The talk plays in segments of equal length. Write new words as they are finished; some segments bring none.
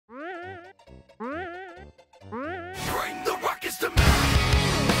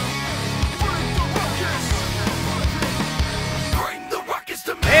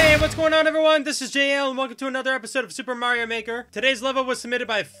What's going on, everyone? This is JL and welcome to another episode of Super Mario Maker. Today's level was submitted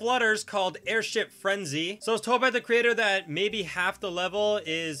by Flutters called Airship Frenzy. So I was told by the creator that maybe half the level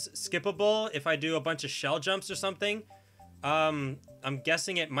is skippable if I do a bunch of shell jumps or something. I'm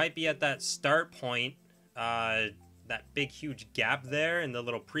guessing it might be at that start point, that big huge gap there in the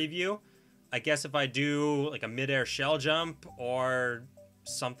little preview. I guess if I do like a mid-air shell jump or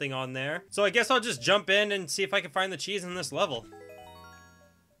something on there. So I guess I'll just jump in and see if I can find the cheese in this level.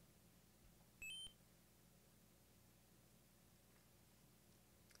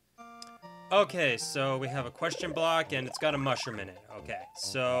 Okay, so we have a question block and it's got a mushroom in it. Okay,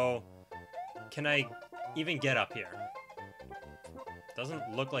 so can I even get up here?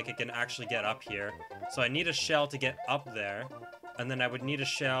 Doesn't look like it can actually get up here. So I need a shell to get up there, and then I would need a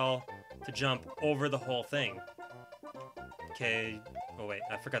shell to jump over the whole thing. Okay, oh wait,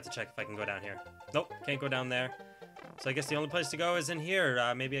 I forgot to check if I can go down here. Nope, can't go down there. So I guess the only place to go is in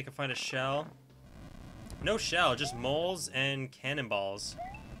here. Maybe I can find a shell. No shell, just moles and cannonballs.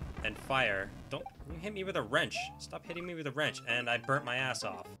 And fire. Don't you hit me with a wrench. Stop hitting me with a wrench. And I burnt my ass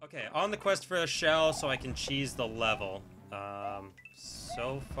off. Okay, on the quest for a shell so I can cheese the level.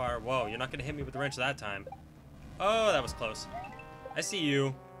 So far... Whoa, you're not going to hit me with a wrench that time. Oh, that was close. I see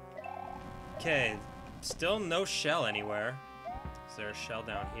you. Okay, still no shell anywhere. Is there a shell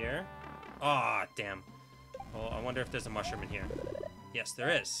down here? Aw, damn. Well, I wonder if there's a mushroom in here. Yes, there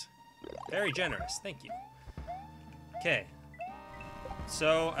is. Very generous. Thank you. Okay.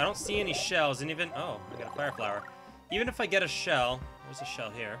 So, I don't see any shells, and even... Oh, I got a fire flower. Even if I get a shell... There's a shell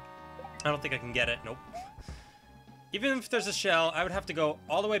here. I don't think I can get it. Nope. Even if there's a shell, I would have to go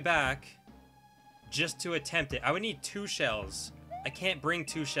all the way back just to attempt it. I would need 2 shells. I can't bring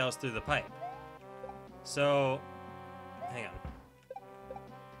 2 shells through the pipe. So... Hang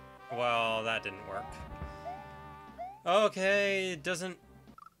on. Well, that didn't work. Okay, it doesn't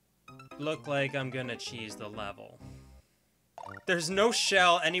look like I'm gonna cheese the level. There's no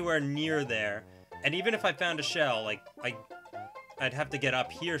shell anywhere near there. And even if I found a shell, like, I'd have to get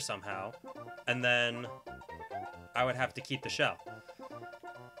up here somehow. And then I would have to keep the shell.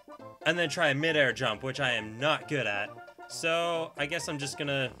 And then try a mid-air jump, which I am not good at. So, I guess I'm just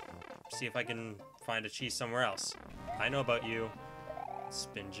gonna see if I can find a cheese somewhere else. I know about you.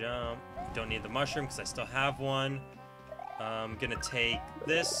 Spin jump. Don't need the mushroom because I still have one. I'm gonna take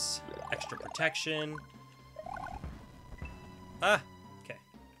this. Extra protection. Ah, okay.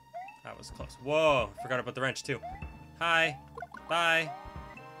 That was close. Whoa, forgot about the wrench too. Hi, bye.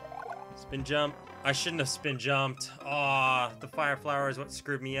 Spin jump. I shouldn't have spin jumped. Aw, the fire flower is what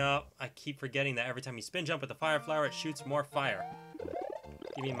screwed me up. I keep forgetting that every time you spin jump with the fire flower, it shoots more fire.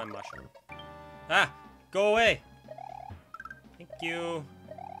 Give me my mushroom. Ah, go away. Thank you.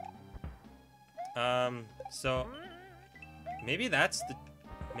 So maybe that's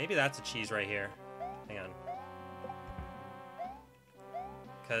a cheese right here. Hang on.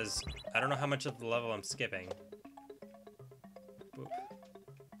 Because I don't know how much of the level I'm skipping.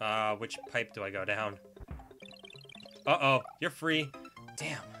 Boop. Which pipe do I go down? Uh-oh, you're free.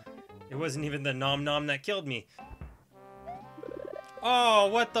 Damn. It wasn't even the nom nom that killed me. Oh,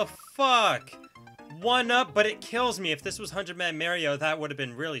 what the fuck? 1 up, but it kills me. If this was 100-Man Mario, that would have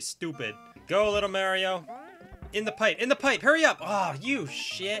been really stupid. Go, little Mario. In the pipe, in the pipe, hurry up. Oh, you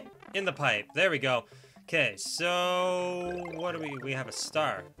shit. In the pipe, there we go. Okay, so what do we have a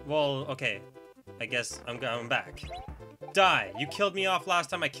star. Well, okay, I guess I'm going back. Die. You killed me off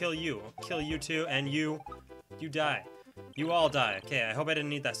last time. I kill you. I'll kill you too, and you die. You all die. Okay, I hope I didn't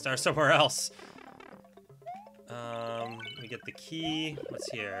need that star somewhere else. We get the key. What's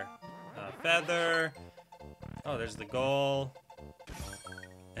here? Feather. Oh, there's the goal.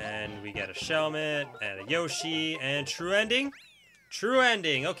 And we get a Shelmet and a Yoshi and true ending. True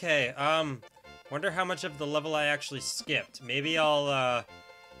ending. Okay. Wonder how much of the level I actually skipped. Maybe I'll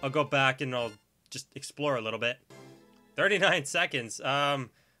go back and I'll just explore a little bit. 39 seconds. I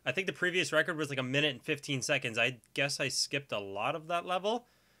think the previous record was like 1 minute and 15 seconds. I guess I skipped a lot of that level.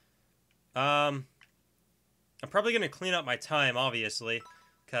 I'm probably going to clean up my time, obviously,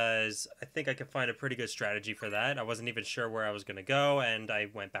 because I think I could find a pretty good strategy for that. I wasn't even sure where I was going to go, and I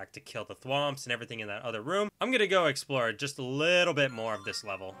went back to kill the thwomps and everything in that other room. I'm going to go explore just a little bit more of this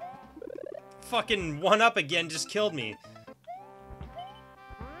level. Fucking 1 up again just killed me.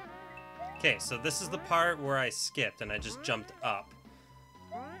 Okay, so this is the part where I skipped and I just jumped up.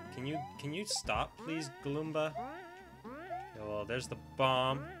 Can you stop, please, Gloomba? Okay, well, there's the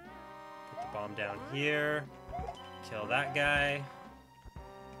bomb. Put the bomb down here. Kill that guy.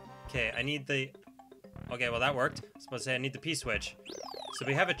 Okay, I need the... Okay, well, that worked. I was supposed to say I need the P-switch. So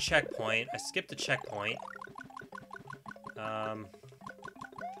we have a checkpoint. I skipped a checkpoint.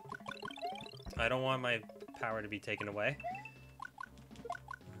 I don't want my power to be taken away.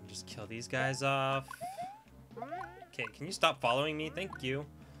 Just kill these guys off. Okay, can you stop following me? Thank you.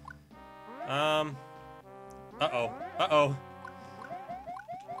 Uh-oh. Uh-oh.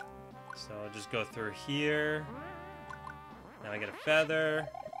 So I'll just go through here. Now I get a feather.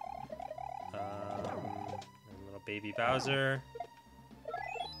 Little baby Bowser.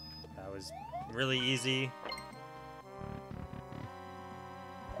 That was really easy.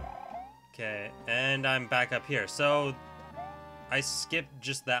 Okay, and I'm back up here. So I skipped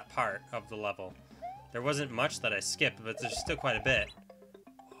just that part of the level. There wasn't much that I skipped, but there's still quite a bit.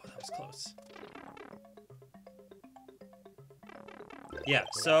 Oh, that was close. Yeah,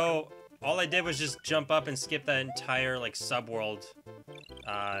 so all I did was just jump up and skip that entire, like, subworld.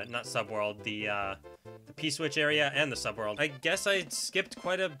 Not subworld, the P-switch area and the subworld. I guess I skipped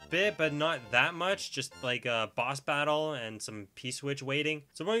quite a bit, but not that much. Just, like, a boss battle and some P-switch waiting.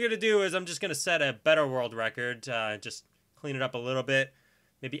 So what I'm gonna do is I'm just gonna set a better world record. Just clean it up a little bit.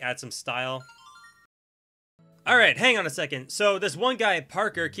 Maybe add some style. Alright, hang on a second. So this one guy,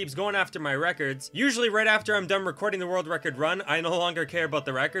 Parker, keeps going after my records. Usually right after I'm done recording the world record run, I no longer care about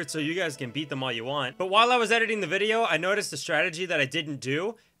the records, so you guys can beat them all you want. But while I was editing the video, I noticed a strategy that I didn't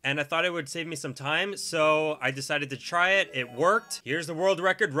do, and I thought it would save me some time, so I decided to try it. It worked. Here's the world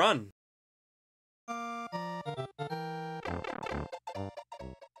record run.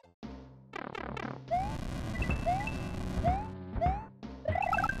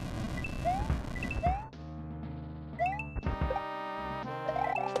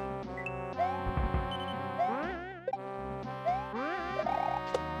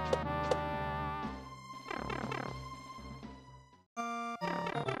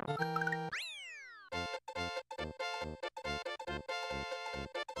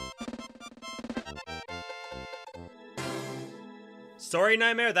 Sorry,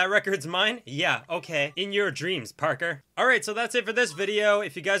 Nightmare, that record's mine? Yeah, okay. In your dreams, Parker. Alright, so that's it for this video.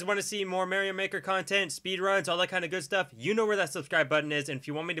 If you guys want to see more Mario Maker content, speedruns, all that kind of good stuff, you know where that subscribe button is. And if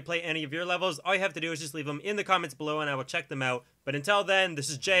you want me to play any of your levels, all you have to do is just leave them in the comments below and I will check them out. But until then, this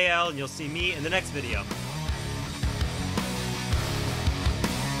is JL, and you'll see me in the next video.